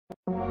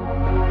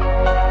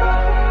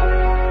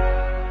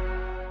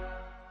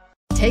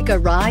Take a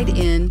ride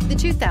in the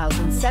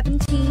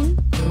 2017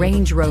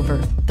 Range Rover.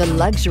 The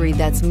luxury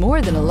that's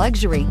more than a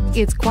luxury.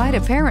 It's quite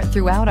apparent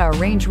throughout our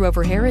Range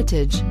Rover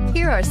heritage.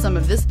 Here are some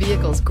of this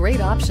vehicle's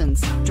great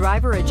options: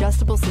 driver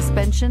adjustable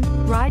suspension,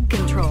 ride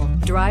control,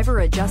 driver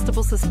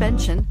adjustable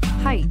suspension,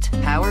 height,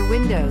 power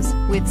windows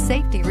with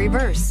safety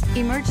reverse,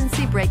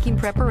 emergency braking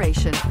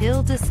preparation,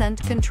 hill descent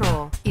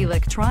control,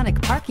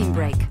 electronic parking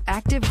brake,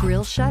 active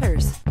grille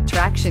shutters,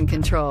 traction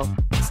control,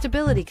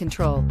 stability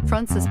control,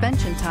 front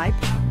suspension type,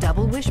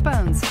 double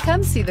wishbones.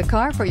 Come see the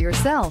car for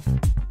yourself.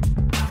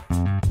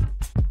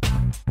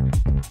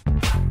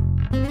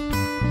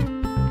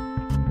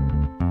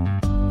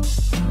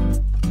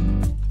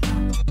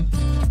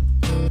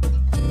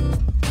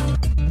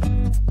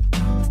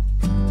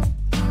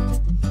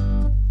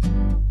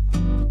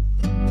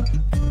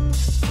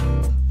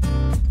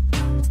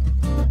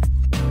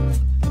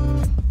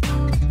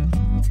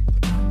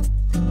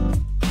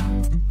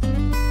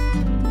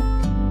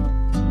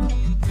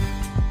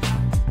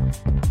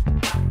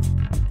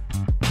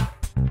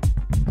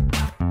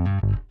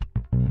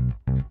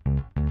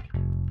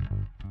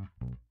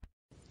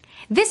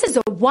 This is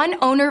a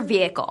one-owner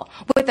vehicle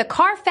with a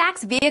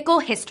CARFAX Vehicle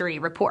History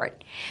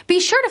Report. Be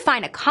sure to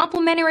find a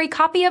complimentary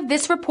copy of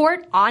this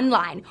report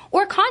online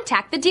or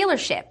contact the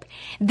dealership.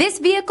 This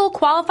vehicle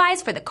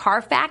qualifies for the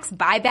CARFAX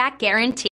Buyback Guarantee.